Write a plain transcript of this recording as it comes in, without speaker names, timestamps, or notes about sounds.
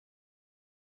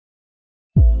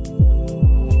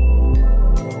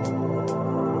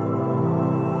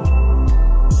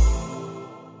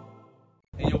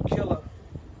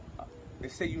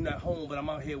say you're not home, but I'm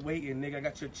out here waiting, nigga. I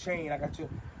got your chain, I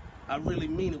really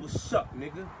mean it. What's up,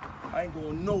 nigga? I ain't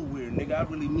going nowhere, nigga. I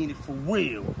really mean it for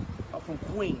real. I'm from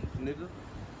Queens, nigga.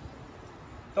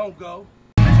 Don't go.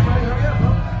 Get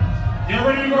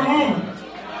ready to go home.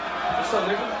 What's up,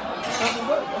 nigga?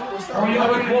 What's up? Are you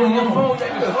ready to go home? What's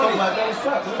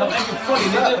up? Stop acting funny,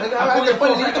 nigga. I'm acting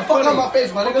funny. Get the fuck out of my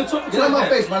face, my nigga. Get out of my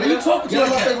face, my nigga. Get out of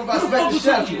my face before I smack the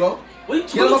shit out you, bro.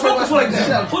 Get out of my face before I smack the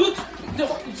shit out you.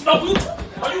 Stop.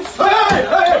 Are you Hey!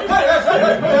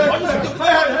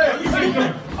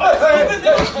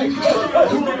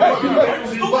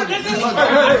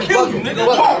 kill you, nigga.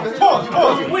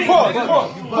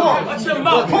 Watch your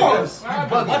mouth.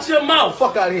 Watch your mouth.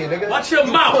 Fuck out of here, nigga. Watch your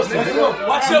mouth, nigga.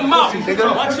 Watch your mouth.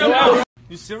 Watch your mouth.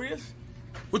 You serious?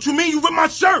 What you mean you ripped my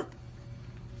shirt?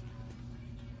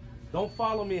 Don't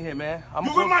follow me here, man.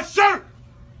 You ripped my shirt!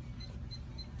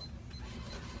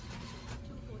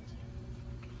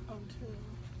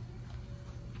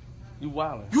 You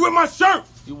wildin'. You ripped my shirt!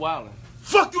 You wildin'.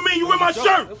 Fuck you mean you ripped my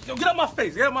shirt? Yo, get out my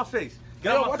face. Get out my face.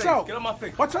 Get out my face. Get out my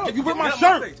face. Watch out. You ripped my Get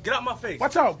shirt. Get out my face.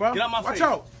 Watch out, bro. Get out my face. Watch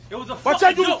out. It was a Watch out.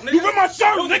 fucking joke, nigga. You ripped my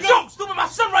shirt, It was a nigga. joke. Stupid, my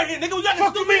son right here, nigga. You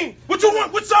Fuck you mean? What you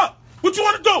want? What's up? What you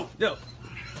want to do? Yo.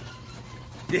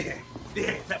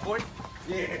 Yeah, fat boy.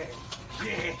 Yeah.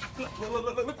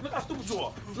 Look how stupid you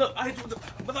are. Look, I hit you with the.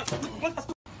 Look how stupid.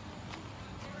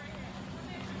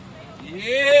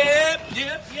 Yeah.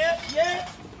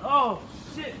 Oh,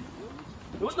 shit.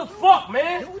 What the fuck,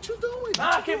 man? Yo, what you doing?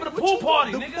 Nah, I came for the pool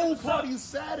party, nigga. The pool party is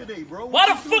Saturday, bro. Why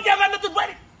the fuck y'all got nothing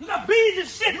ready? You got bees and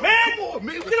shit, man. Come on,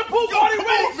 man. Get a pool party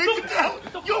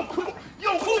ready. Yo, come on.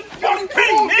 Yo, Pool party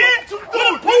ready, man.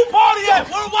 Where the pool party at?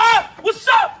 Why? What's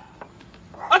up?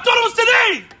 I thought it was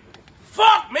today.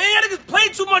 Fuck, man. Y'all niggas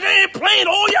played too much. I ain't playing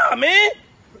all y'all, man.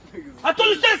 I thought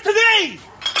you said it's today.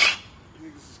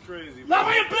 Niggas is crazy. Not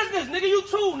my business, nigga. You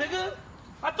too, nigga.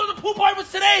 I thought the pool party was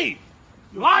today.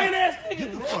 Lying ass nigga.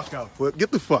 Get the fuck out, Flip.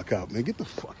 Get the fuck out, man. Get the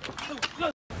fuck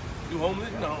out. You homeless?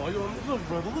 No, are you homeless? Look,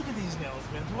 brother, look at these nails,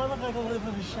 man. Do I look like I live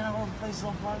in a shower and place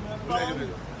on fire, man? Look at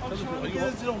I'm this. trying to get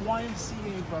into the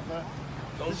YMCA, brother.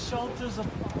 The shelters are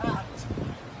packed.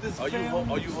 There's Are you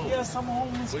homeless? Yes, I'm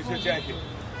homeless. Where's your brother. jacket?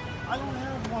 I don't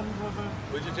have one, brother.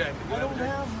 Where's your jacket? I don't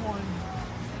have one.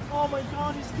 Oh my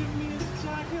God, he's giving me his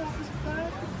jacket off his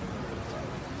back.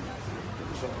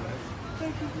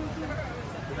 Thank you, brother.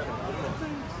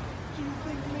 Thanks. Do you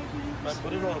think maybe you can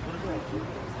Put it on.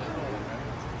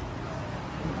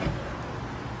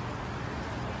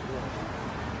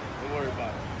 Don't worry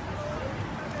about it.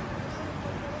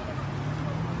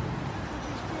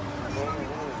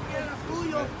 He's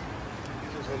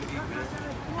just gonna eat, man.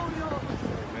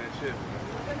 Man, chill,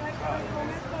 man.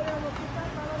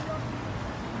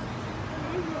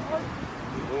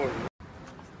 Don't worry.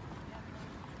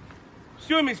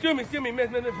 Excuse me, miss,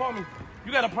 pardon me.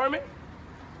 You got a permit?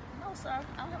 No, sir. I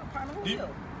don't have a permit. Who you?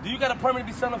 Do you got a permit to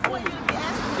be selling food? What you be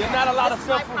asking? You're not allowed to This is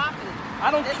sell my food. property.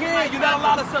 I don't This is care. my You're not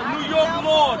allowed to sell. property. New I York sell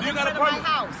law. food Do you got a inside of my permit?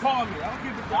 house. Pardon me. I don't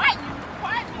give a fuck. Quiet you.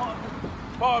 Quiet you.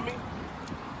 Pardon me.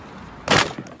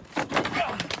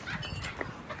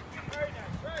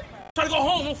 Try to go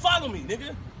home. Don't follow me,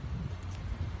 nigga.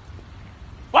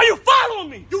 Why you following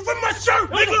me? You ripped my shirt,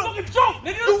 That's a nigga. fucking joke,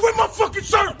 nigga. You ripped my fucking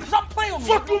shirt. Stop playing with me.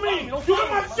 Fuck you mean? Don't You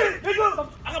follow ripped my me. shit, nigga.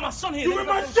 I got my son here. You nigga. ripped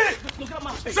my shit. Look at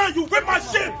my face. Son, you ripped my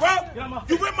shit, bro. Get out my face.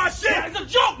 You ripped my shit. It's a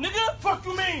joke, nigga. Fuck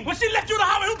you mean? When she left you in the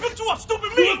highway, who picked you up?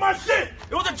 Stupid You me. ripped my shit.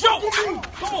 It was a joke. Fuck you mean?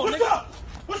 Come on, What's nigga. up?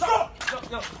 What's up?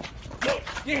 Yo.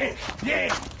 Yeah.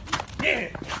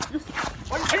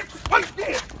 Why you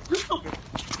You stupid.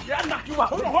 Yeah, I knock you out.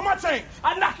 Hold my chain.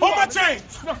 I knock you Hold out. my chain.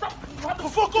 No, stop. What the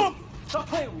Fuck up. Stop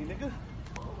playing with me, nigga.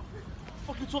 What the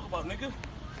fuck you talk about, nigga?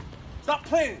 Stop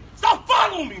playing. Stop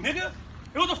following me, nigga.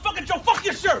 It was a fucking joke. Fuck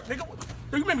your shirt, nigga.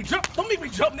 You made me jump. Don't make me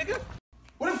jump, nigga.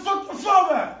 Where the fuck the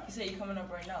father at? He said you're coming up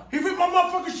right now. He ripped my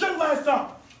motherfucking shirt last time.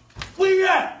 Where you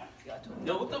at?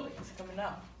 Yo, what the? He's coming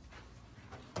out.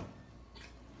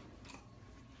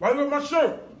 Why you rip my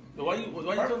shirt? Yo, why you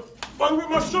Why you rip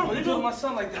my shirt? Why you doing my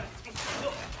son like that?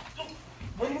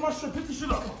 Why you rip my shirt? Pick this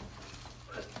shit up.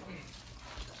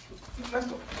 Let's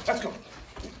go.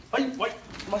 Why?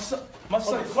 My son.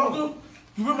 Motherfucker,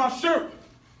 you ripped my shirt.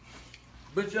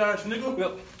 Bitch ass nigga.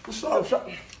 Yo, What's up?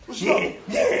 What's up?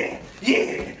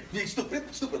 Yeah, stupid.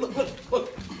 Look.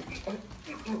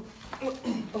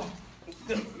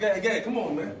 Yeah, come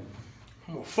on, man.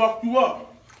 I'm gonna fuck you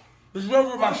up. This is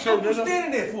where my shirt, What you nigga.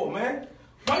 standing there for, man?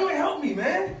 Why you ain't help me,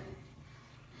 man?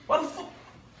 Why the fuck?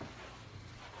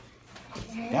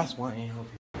 That's why I ain't help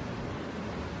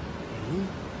you.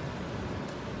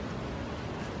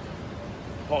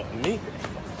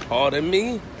 Pardon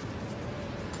me.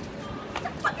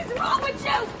 fuck is wrong with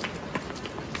you?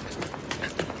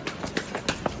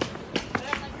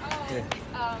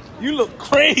 You look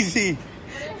crazy.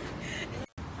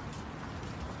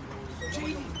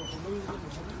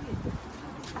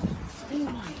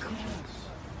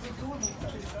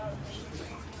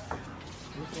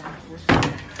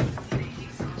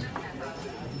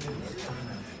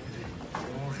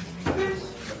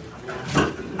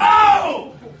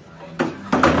 Oh!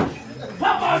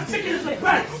 Popeye's chicken is the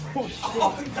best. Oh,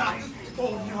 God.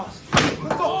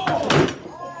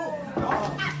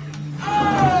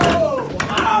 Oh,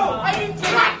 no. I didn't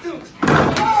try to.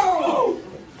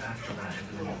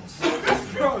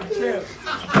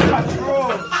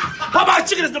 Popeye's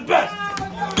chicken is the best.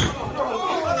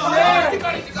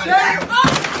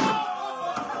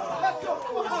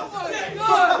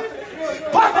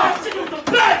 Popeye's chicken is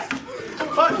the best.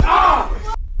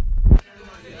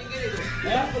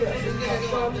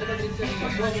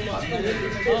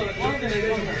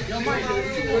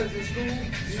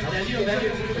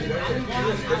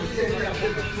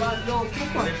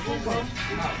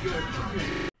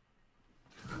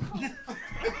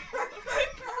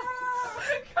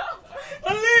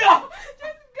 Aaliyah!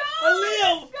 Just go!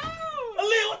 Aaliyah! Just go!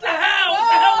 Aaliyah, what the hell? What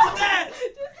the hell was that?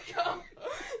 Just go!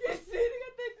 You're sitting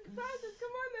at the process.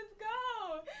 Come on, let's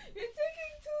go! You're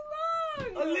taking too long!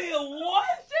 Aaliyah,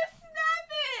 what? Just snap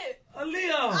it!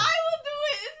 Aaliyah! I will do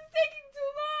it! This is taking too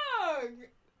long!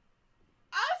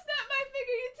 I'll snap my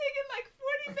finger. You're taking like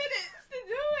 40 minutes to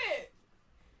do it!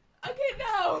 Okay,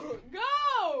 now,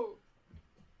 go!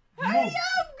 Hurry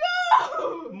up,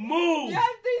 go! Move! You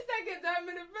have 3 seconds. I'm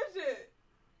gonna push it.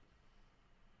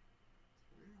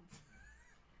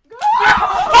 Go!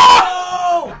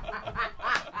 Oh!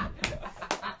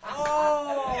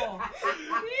 Oh!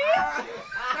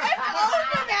 It's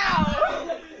over now.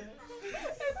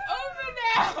 It's over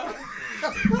now.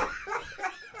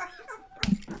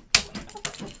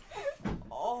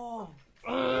 Oh!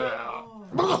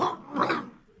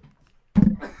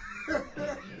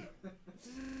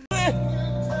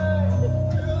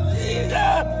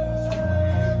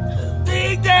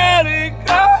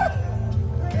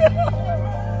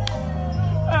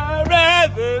 I'd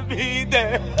rather be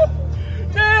there.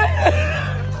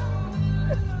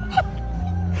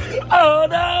 Oh,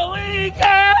 no, we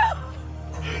go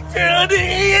till the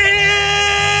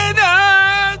end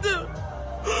of the.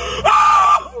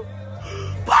 Oh!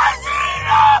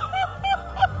 Pasino!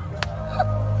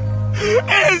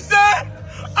 Is that?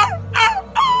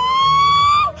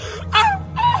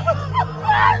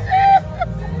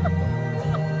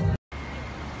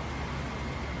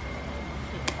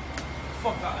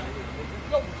 Fuck out of here,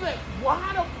 nigga. Yo, Flip, well,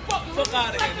 how the fuck? Fuck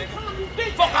out of here,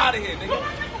 nigga. Fuck out of here, nigga.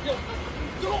 Yo,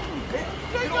 get off me, man.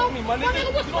 Get off me, my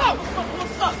nigga. What's up?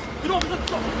 What's up? Get off me.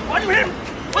 Why you hit me?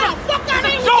 What the fuck out of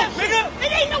here? It's a joke, nigga.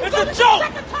 It ain't no It's joke. a joke.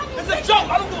 It's It's a joke. I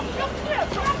don't give a Yo, Flip,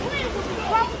 stop playing with me,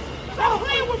 bro. Stop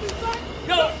playing with me, son.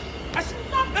 Yo, it's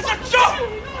a joke.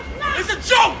 It's a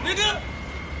joke, nigga.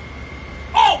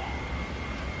 Oh,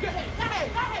 Go ahead.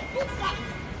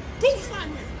 Do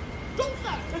something.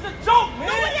 it's a joke, man.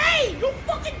 No, it ain't. You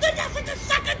fucking did that for the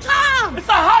second time. It's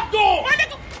a hot dog. My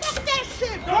nigga, fuck that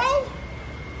shit, bro.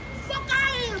 Fuck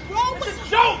out of here, bro. It's a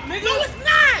joke, nigga. No, it's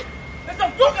not. It's a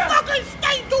You fucking. fucking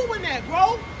stay doing that,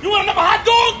 bro. You want another hot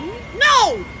dog?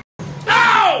 No.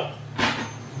 No!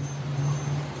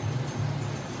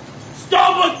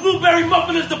 Starbucks blueberry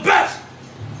muffin is the best.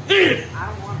 Eat it.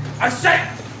 I said.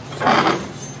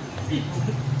 Eat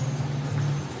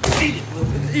it, little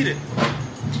nigga. Eat it.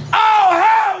 Oh,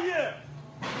 hell yeah!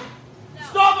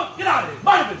 Starbucks, get out of here.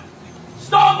 Mind it.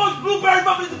 Starbucks blueberry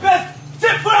muffin is the best.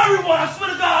 Tip for everyone. I swear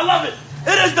to God, I love it.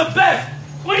 It is the best.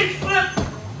 Queenzflip.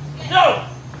 Yo,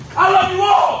 I love you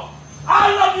all.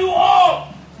 I love you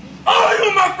all. All of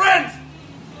you, my friends.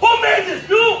 Who made this?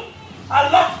 You? I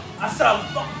love you. I said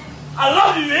I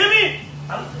love you. You hear me?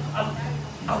 I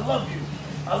love you.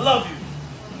 I love you.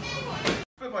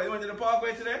 You went to the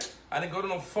Parkway today? I didn't go to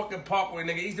no fucking Parkway,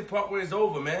 nigga. Easter Parkway is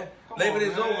over, man. Labor Day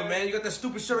is over, man. You got that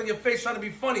stupid shirt on your face trying to be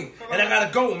funny. And I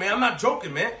gotta go, man. I'm not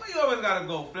joking, man. Why you always gotta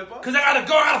go, Flipper? Cause I gotta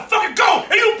go. I gotta fucking go.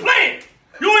 And you playing.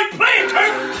 You ain't playing,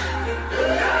 Kurt.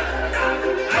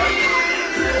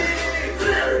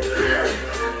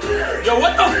 Yo,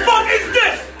 what the fuck is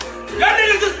this? Y'all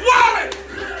niggas just